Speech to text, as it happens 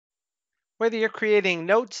Whether you're creating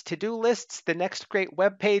notes, to-do lists, the next great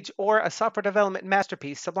web page, or a software development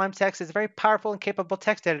masterpiece, Sublime Text is a very powerful and capable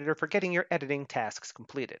text editor for getting your editing tasks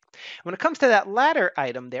completed. When it comes to that latter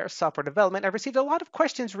item there, software development, I've received a lot of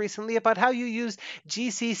questions recently about how you use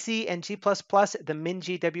GCC and G++, the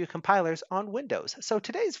MinGW compilers on Windows. So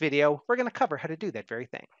today's video, we're going to cover how to do that very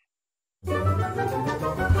thing.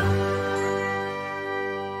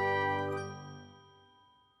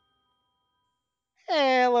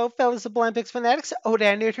 Hello, fellow Sublime Text fanatics.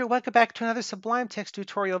 Odan here. Welcome back to another Sublime Text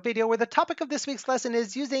tutorial video where the topic of this week's lesson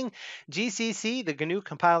is using GCC, the GNU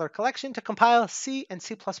compiler collection, to compile C and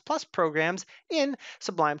C++ programs in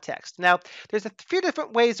Sublime Text. Now, there's a few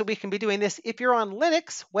different ways that we can be doing this. If you're on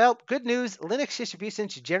Linux, well, good news, Linux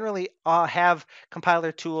distributions generally have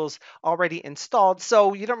compiler tools already installed,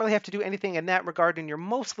 so you don't really have to do anything in that regard, and you're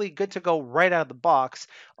mostly good to go right out of the box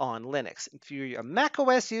on Linux. If you're a Mac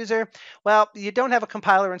OS user, well, you don't have a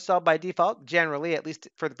compiler installed by default, generally, at least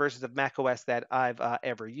for the versions of macOS that I've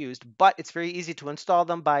ever used, but it's very easy to install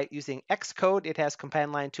them by using Xcode. It has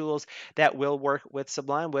command line tools that will work with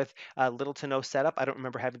Sublime with little to no setup. I don't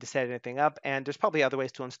remember having to set anything up, and there's probably other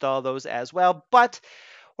ways to install those as well, but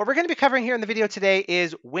what we're going to be covering here in the video today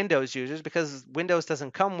is Windows users, because Windows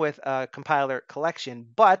doesn't come with a compiler collection,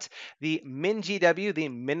 but the MinGW, the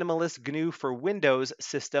Minimalist GNU for Windows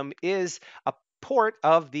system, is a port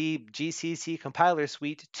of the GCC compiler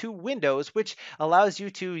suite to Windows, which allows you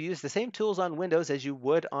to use the same tools on Windows as you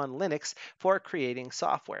would on Linux for creating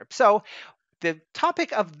software. So the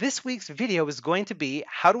topic of this week's video is going to be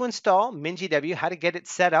how to install MinGW, how to get it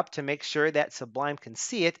set up to make sure that Sublime can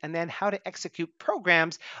see it, and then how to execute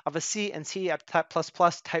programs of a C and C++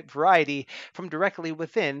 type variety from directly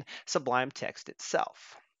within Sublime Text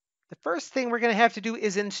itself. The first thing we're going to have to do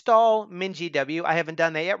is install MinGW. I haven't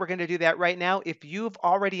done that yet. We're going to do that right now. If you've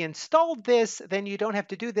already installed this, then you don't have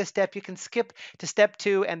to do this step. You can skip to step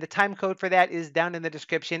 2, and the time code for that is down in the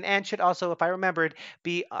description and should also, if I remembered,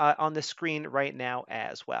 be on the screen right now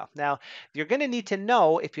as well. Now, you're going to need to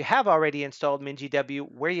know, if you have already installed MinGW,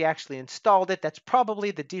 where you actually installed it. That's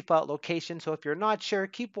probably the default location. So if you're not sure,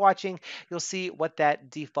 keep watching. You'll see what that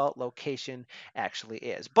default location actually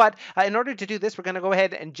is. But in order to do this, we're going to go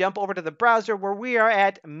ahead and jump over to the browser where we are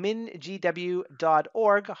at mingw.org,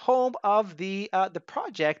 home of the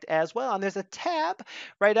project as well. And there's a tab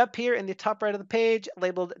right up here in the top right of the page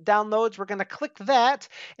labeled Downloads. We're going to click that,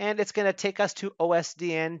 and it's going to take us to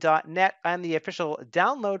osdn.net and the official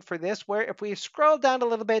download for this, where if we scroll down a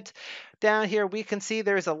little bit down here, we can see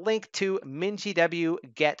there's a link to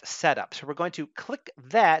MinGW Get Setup. So we're going to click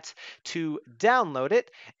that to download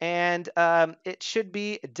it, and it should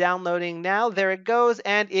be downloading now. There it goes,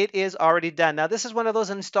 and it is already done. Now, this is one of those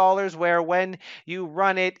installers where when you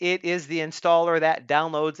run it, it is the installer that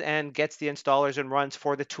downloads and gets the installers and runs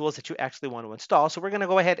for the tools that you actually want to install. So we're going to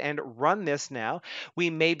go ahead and run this now. We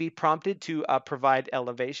may be prompted to provide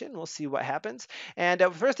elevation. We'll see what happens. And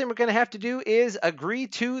the first thing we're going to have to do is agree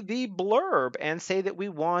to the blurb and say that we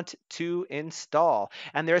want to install.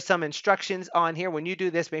 And there are some instructions on here. When you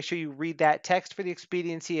do this, make sure you read that text for the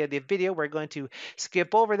expediency of the video. We're going to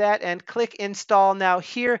skip over that and click install. Now,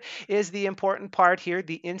 here is the important part here,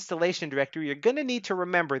 the installation directory. You're going to need to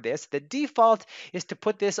remember this. The default is to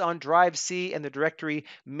put this on drive C and the directory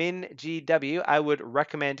MinGW. I would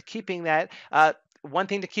recommend keeping that. One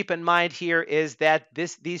thing to keep in mind here is that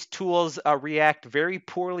these tools react very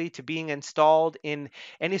poorly to being installed in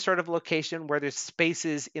any sort of location where there's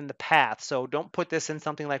spaces in the path. So don't put this in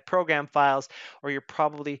something like program files, or you're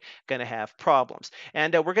probably going to have problems.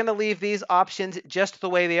 And we're going to leave these options just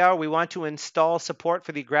the way they are. We want to install support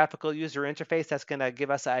for the graphical user interface. That's going to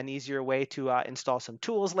give us an easier way to install some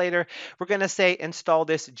tools later. We're going to say install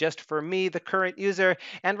this just for me, the current user,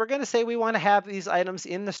 and we're going to say we want to have these items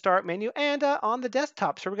in the start menu and on the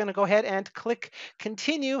desktop. So we're going to go ahead and click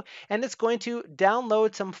continue, and it's going to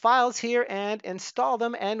download some files here and install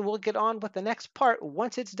them, and we'll get on with the next part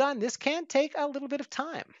once it's done. This can take a little bit of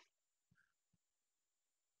time.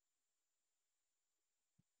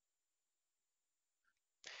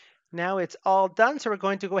 Now it's all done, so we're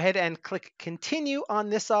going to go ahead and click continue on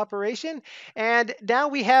this operation, and now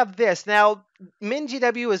we have this. Now,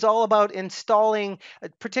 MinGW is all about installing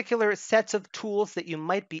particular sets of tools that you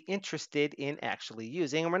might be interested in actually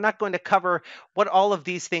using, and we're not going to cover what all of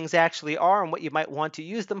these things actually are and what you might want to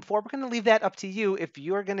use them for. We're going to leave that up to you. If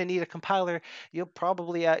you're going to need a compiler, you'll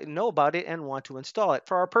probably know about it and want to install it.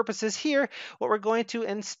 For our purposes here, what we're going to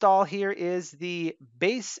install here is the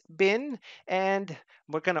base bin, and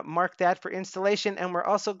we're going to mark that for installation, and we're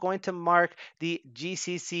also going to mark the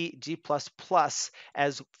GCC G++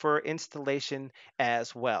 as for installation collection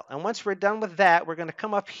as well. And once we're done with that, we're going to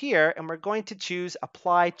come up here and we're going to choose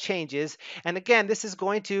Apply Changes. And again, this is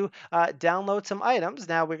going to download some items.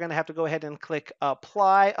 Now we're going to have to go ahead and click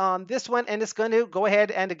Apply on this one, and it's going to go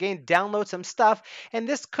ahead and again download some stuff. And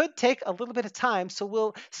this could take a little bit of time, so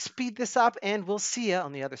we'll speed this up and we'll see you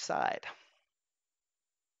on the other side.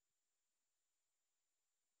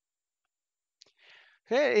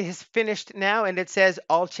 Okay, it is finished now, and it says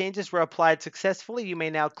all changes were applied successfully. You may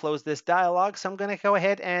now close this dialog. So I'm going to go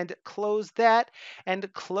ahead and close that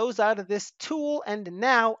and close out of this tool. And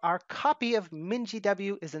now our copy of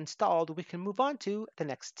MinGW is installed. We can move on to the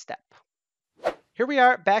next step. Here we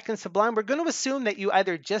are back in Sublime. We're going to assume that you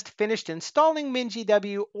either just finished installing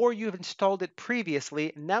MinGW or you've installed it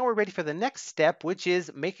previously. Now we're ready for the next step, which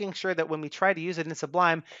is making sure that when we try to use it in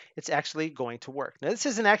Sublime, it's actually going to work. Now, this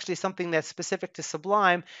isn't actually something that's specific to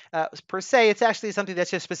Sublime per se. It's actually something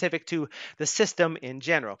that's just specific to the system in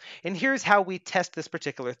general. And here's how we test this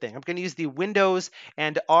particular thing. I'm going to use the Windows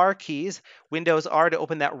and R keys. Windows R to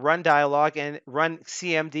open that run dialog, and run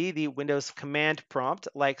CMD, the Windows command prompt,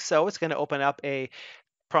 like so. It's going to open up a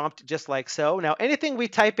prompt just like so. Now, anything we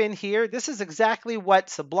type in here, this is exactly what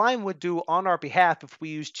Sublime would do on our behalf if we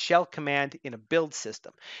used shell command in a build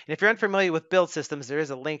system. And if you're unfamiliar with build systems, there is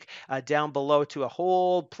a link down below to a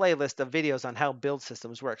whole playlist of videos on how build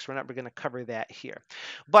systems works. We're going to cover that here.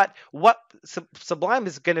 But what Sublime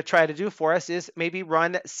is going to try to do for us is maybe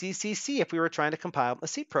run CCC if we were trying to compile a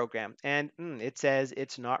C program. And it says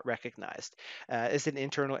it's not recognized as an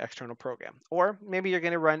internal external program. Or maybe you're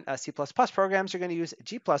going to run C++ programs, you're going to use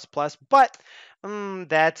G++, but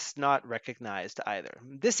that's not recognized either.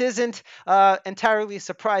 This isn't entirely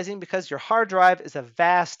surprising because your hard drive is a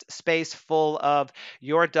vast space full of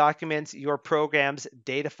your documents, your programs,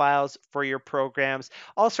 data files for your programs,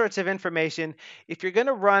 all sorts of information. If you're going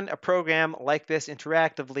to run a program like this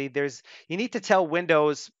interactively, you need to tell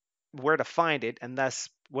Windows where to find it, and thus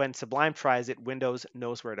when Sublime tries it, Windows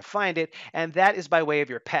knows where to find it, and that is by way of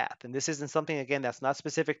your path. And this isn't something, again, that's not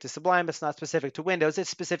specific to Sublime, it's not specific to Windows, it's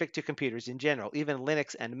specific to computers in general. Even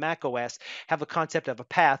Linux and Mac OS have a concept of a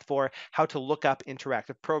path for how to look up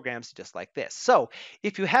interactive programs just like this. So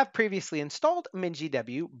if you have previously installed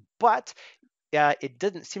MinGW, but it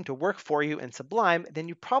doesn't seem to work for you in Sublime, then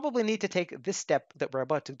you probably need to take this step that we're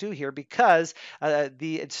about to do here, because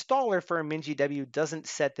the installer for MinGW doesn't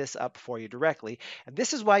set this up for you directly. And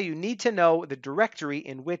this is why you need to know the directory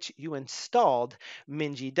in which you installed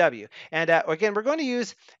MinGW. And again, we're going to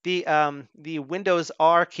use the Windows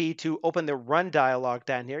R key to open the run dialog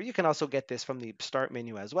down here. You can also get this from the start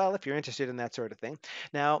menu as well if you're interested in that sort of thing.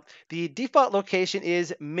 Now, the default location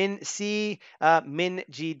is MinGW.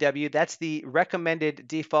 That's the recommended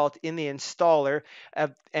default in the installer.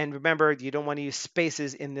 And remember, you don't want to use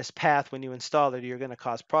spaces in this path when you install it. You're going to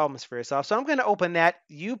cause problems for yourself. So I'm going to open that.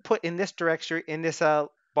 You put in this directory, in this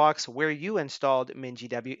box where you installed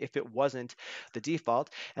MinGW if it wasn't the default,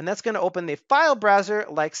 and that's going to open the file browser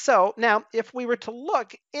like so. Now, if we were to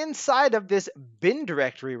look inside of this bin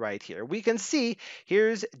directory right here, we can see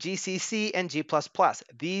here's GCC and G++.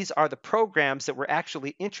 These are the programs that we're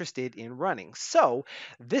actually interested in running. So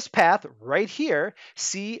this path right here,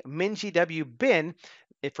 C MinGW bin,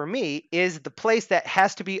 for me, is the place that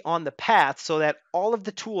has to be on the path so that all of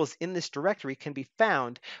the tools in this directory can be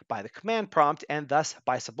found by the command prompt and thus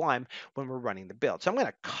by Sublime when we're running the build. So I'm going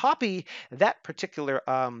to copy that particular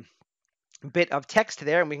bit of text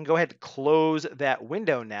there, and we can go ahead and close that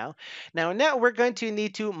window now. Now we're going to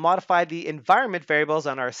need to modify the environment variables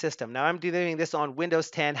on our system. Now I'm doing this on Windows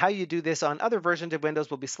 10. How you do this on other versions of Windows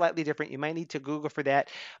will be slightly different. You might need to Google for that,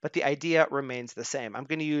 but the idea remains the same. I'm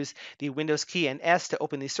going to use the Windows key and S to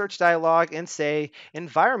open the search dialog and say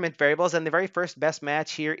environment variables, and the very first best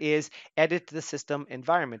match here is edit the system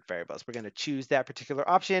environment variables. We're going to choose that particular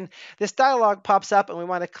option. This dialog pops up, and we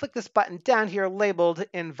want to click this button down here labeled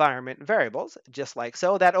environment variables. Just like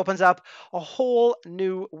so. That opens up a whole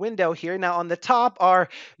new window here. Now on the top are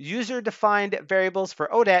user-defined variables for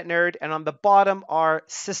ODAT Nerd, and on the bottom are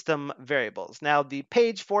system variables. Now the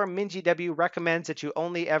page for MinGW recommends that you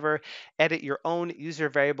only ever edit your own user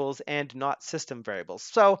variables and not system variables.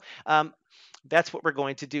 So that's what we're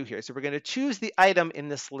going to do here. So we're going to choose the item in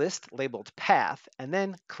this list labeled path and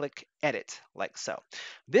then click edit like so.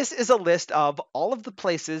 This is a list of all of the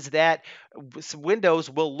places that Windows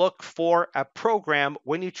will look for a program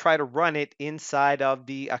when you try to run it inside of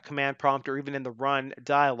the command prompt or even in the run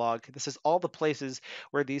dialog. This is all the places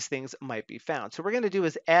where these things might be found. So what we're going to do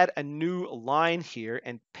is add a new line here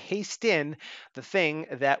and paste in the thing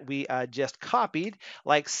that we just copied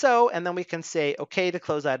like so, and then we can say OK to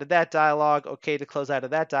close out of that dialog. dialog, OK to close out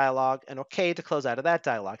of that dialog, and OK to close out of that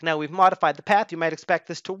dialog. Now, we've modified the path. You might expect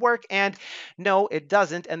this to work, and no, it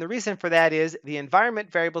doesn't. And the reason for that is the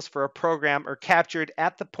environment variables for a program are captured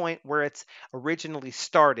at the point where it's originally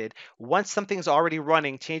started. Once something's already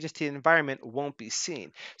running, changes to the environment won't be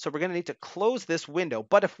seen. So we're going to need to close this window.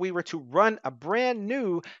 But if we were to run a brand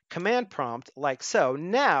new command prompt like so,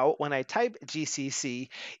 now when I type GCC,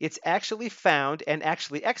 it's actually found and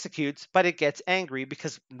actually executes, but it gets angry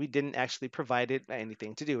because we didn't actually provide it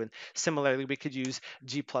anything to do. And similarly, we could use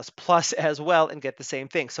G++ as well and get the same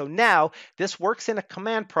thing. So now this works in a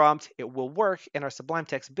command prompt. It will work in our Sublime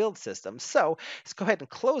Text build system. So let's go ahead and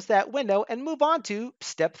close that window and move on to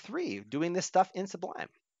step 3, doing this stuff in Sublime.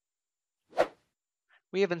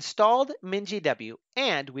 We have installed MinGW,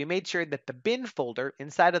 and we made sure that the bin folder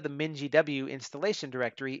inside of the MinGW installation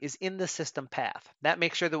directory is in the system path. That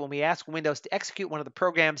makes sure that when we ask Windows to execute one of the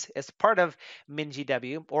programs as part of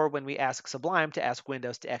MinGW, or when we ask Sublime to ask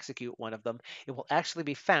Windows to execute one of them, it will actually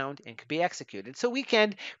be found and can be executed. So we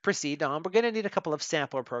can proceed on. We're going to need a couple of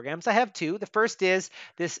sampler programs. I have 2. The first is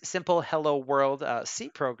this simple Hello World C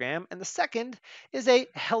program, and the second is a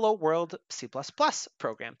Hello World C++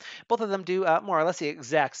 program. Both of them do more or less the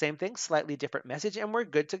exact same thing, slightly different message, and we're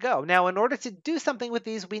good to go. Now, in order to do something with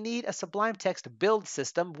these, we need a Sublime Text build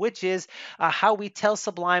system, which is how we tell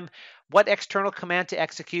Sublime what external command to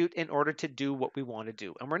execute in order to do what we want to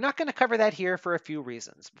do. And we're not going to cover that here for a few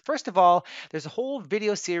reasons. First of all, there's a whole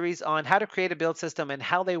video series on how to create a build system and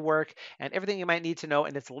how they work and everything you might need to know,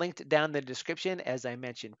 and it's linked down in the description, as I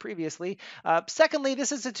mentioned previously. Secondly,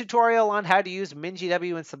 this is a tutorial on how to use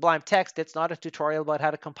MinGW and Sublime Text. It's not a tutorial about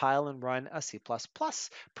how to compile and run a C++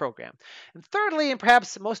 program. And thirdly, and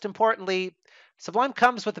perhaps most importantly, Sublime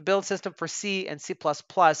comes with a build system for C and C++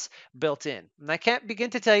 built in. And I can't begin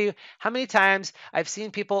to tell you how many times I've seen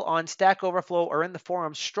people on Stack Overflow or in the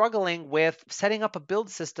forums struggling with setting up a build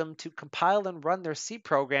system to compile and run their C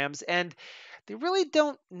programs, and they really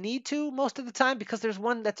don't need to most of the time because there's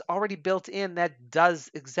one that's already built in that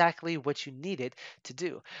does exactly what you need it to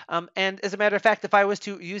do. And as a matter of fact, if I was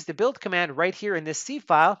to use the build command right here in this C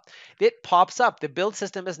file, it pops up. The build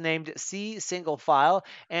system is named C single file,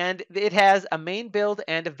 and it has a main build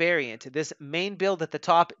and a variant. This main build at the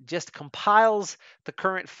top just compiles the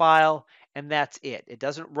current file, and that's it. It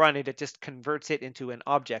doesn't run it, it just converts it into an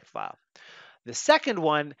object file. The second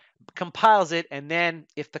one compiles it, and then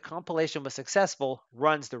if the compilation was successful,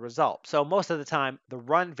 runs the result. So most of the time, the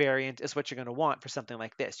run variant is what you're going to want for something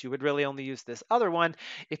like this. You would really only use this other one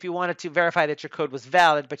if you wanted to verify that your code was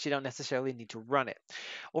valid, but you don't necessarily need to run it.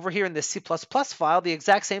 Over here in the C++ file, the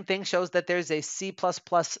exact same thing shows that there's a C++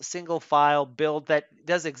 single file build that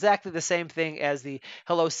does exactly the same thing as the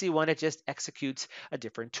Hello C one. It just executes a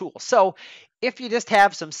different tool. So if you just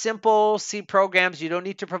have some simple C programs, you don't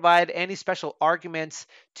need to provide any special arguments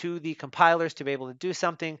to the compilers to be able to do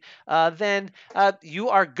something, then you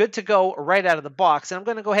are good to go right out of the box. And I'm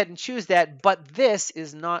going to go ahead and choose that, but this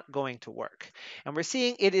is not going to work. And we're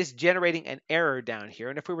seeing it is generating an error down here.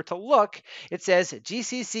 And if we were to look, it says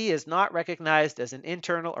GCC is not recognized as an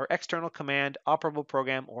internal or external command, operable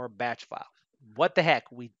program, or batch file. What the heck?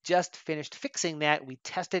 We just finished fixing that. We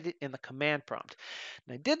tested it in the command prompt.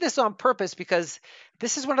 And I did this on purpose because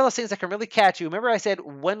this is one of those things that can really catch you. Remember I said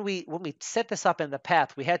when we set this up in the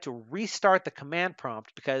path, we had to restart the command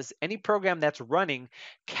prompt because any program that's running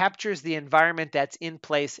captures the environment that's in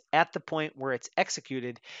place at the point where it's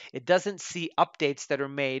executed. It doesn't see updates that are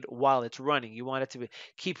made while it's running. You want it to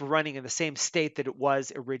keep running in the same state that it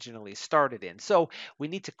was originally started in. So we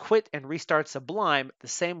need to quit and restart Sublime the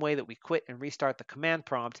same way that we quit and restart the command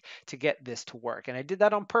prompt to get this to work. And I did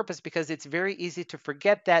that on purpose because it's very easy to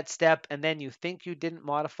forget that step, and then you think you didn't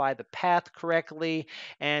modify the path correctly,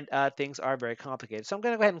 and things are very complicated. So I'm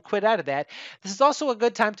going to go ahead and quit out of that. This is also a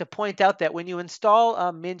good time to point out that when you install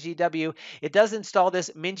MinGW, it does install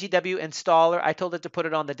this MinGW installer. I told it to put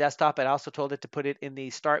it on the desktop. I also told it to put it in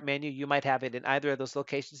the start menu. You might have it in either of those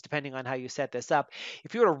locations depending on how you set this up.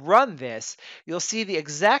 If you were to run this, you'll see the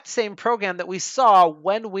exact same program that we saw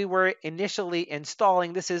when we were initially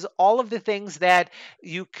installing. This is all of the things that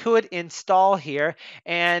you could install here.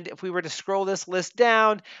 And if we were to scroll this list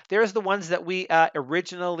down, there's the ones that we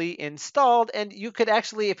originally installed. And you could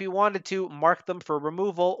actually, if you wanted to, mark them for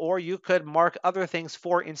removal, or you could mark other things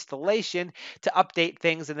for installation to update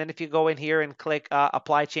things. And then if you go in here and click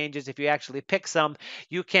apply changes, if you actually pick some,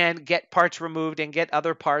 you can get parts removed and get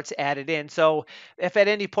other parts added in. So if at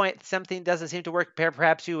any point something doesn't seem to work,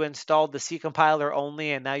 perhaps you installed the C compiler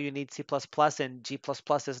only and now you need C++ and G++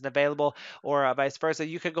 isn't available, or vice versa,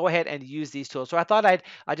 you could go ahead and use these tools. So I thought I'd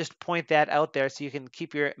just point that out there so you can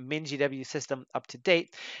keep your MinGW system up to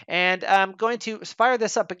date. And I'm going to fire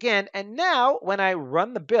this up again. And now when I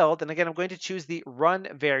run the build, and again, I'm going to choose the run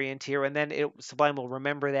variant here, and then Sublime will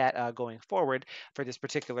remember that going forward for this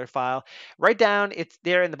particular file. Right down, it's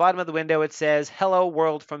there in the bottom of the window, it says hello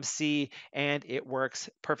world from C, and it works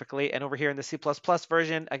perfectly. And over here in the C++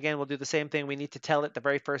 version, again, we'll do the same thing. We need to tell it the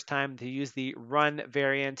very first time to use the run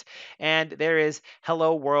variant, and there is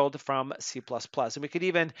hello world from C++. And we could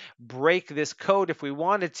even break this code if we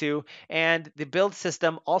wanted to, and the build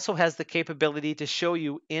system also has the capability to show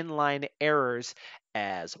you inline errors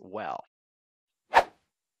as well.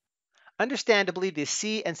 Understandably, the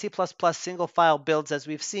C and C++ single file builds, as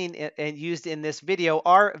we've seen and used in this video,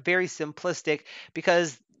 are very simplistic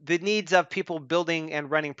because the needs of people building and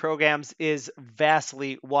running programs is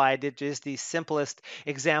vastly wide. It is the simplest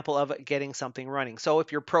example of getting something running. So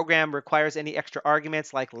if your program requires any extra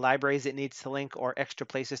arguments like libraries it needs to link or extra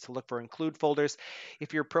places to look for include folders,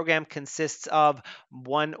 if your program consists of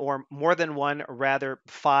one or more than one rather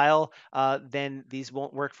file, then these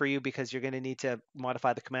won't work for you because you're going to need to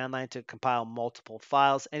modify the command line to compile multiple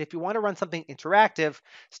files. And if you want to run something interactive,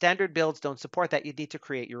 standard builds don't support that. You need to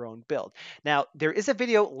create your own build. Now, there is a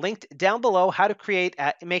video linked down below how to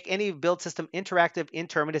make any build system interactive in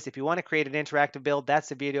Terminus. If you want to create an interactive build, that's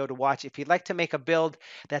the video to watch. If you'd like to make a build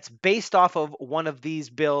that's based off of one of these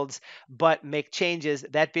builds but make changes,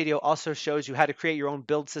 that video also shows you how to create your own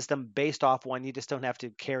build system based off one. You just don't have to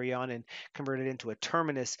carry on and convert it into a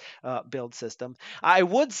Terminus build system. I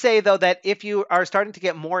would say, though, that if you are starting to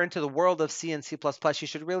get more into the world of C and C++, you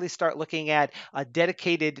should really start looking at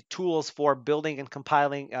dedicated tools for building and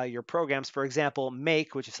compiling your programs. For example,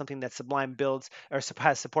 Make, which is something that Sublime builds or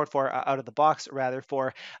has support for out of the box, rather,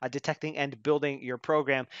 for detecting and building your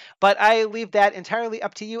program. But I leave that entirely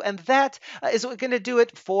up to you, and that is going to do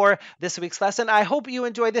it for this week's lesson. I hope you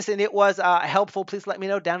enjoyed this and it was helpful. Please let me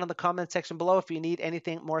know down in the comment section below if you need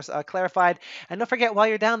anything more clarified. And don't forget, while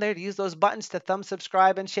you're down there, to use those buttons to thumb,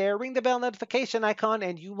 subscribe, and share. Ring the bell notification icon,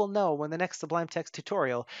 and you will know when the next Sublime Text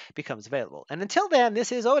tutorial becomes available. And until then,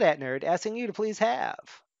 this is ODAT Nerd asking you to please have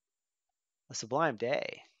a sublime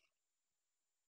day.